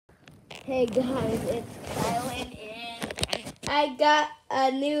Hey guys, it's Kylan and I got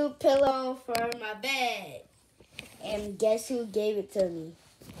a new pillow for my bed. And guess who gave it to me?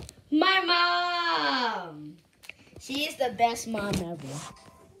 My mom! She is the best mom ever.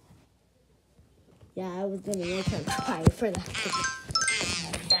 Yeah, I was gonna make her cry for that.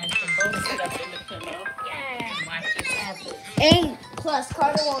 And some bones sit up in the pillow. Yeah. Watch it happen. And plus,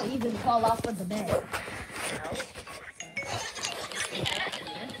 Carter won't even fall off of the bed.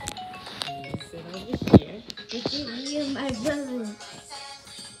 Sit over here. Look at me and my brother.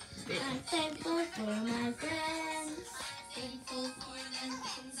 I'm thankful for my friends. Thankful for the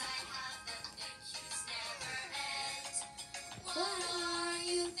things I have that makes never end. What are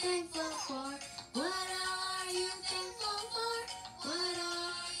you thankful for? What are you thankful for? What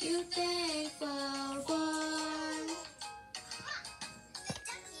are you thankful for? The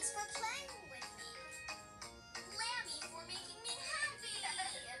duckies for playing with me. Lammy for making me happy.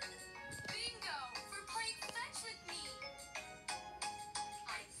 Bingo for playing fetch with me.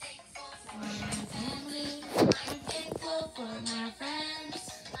 I'm thankful for My family, I'm thankful for my friends.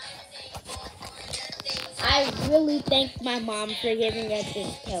 I'm thankful for the things I really thank my mom for giving us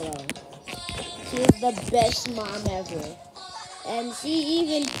this pillow. She is the best mom ever. And she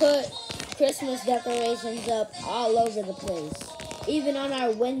even put Christmas decorations up all over the place. Even on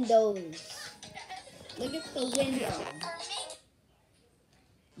our windows. Look at the window. for me.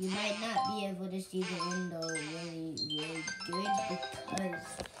 You might not be able to see the window really good because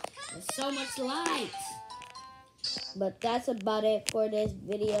there's so much light. But that's about it for this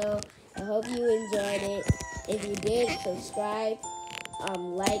video. I hope you enjoyed it. If you did, subscribe,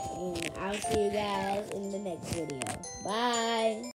 like, and I'll see you guys in the next video. Bye.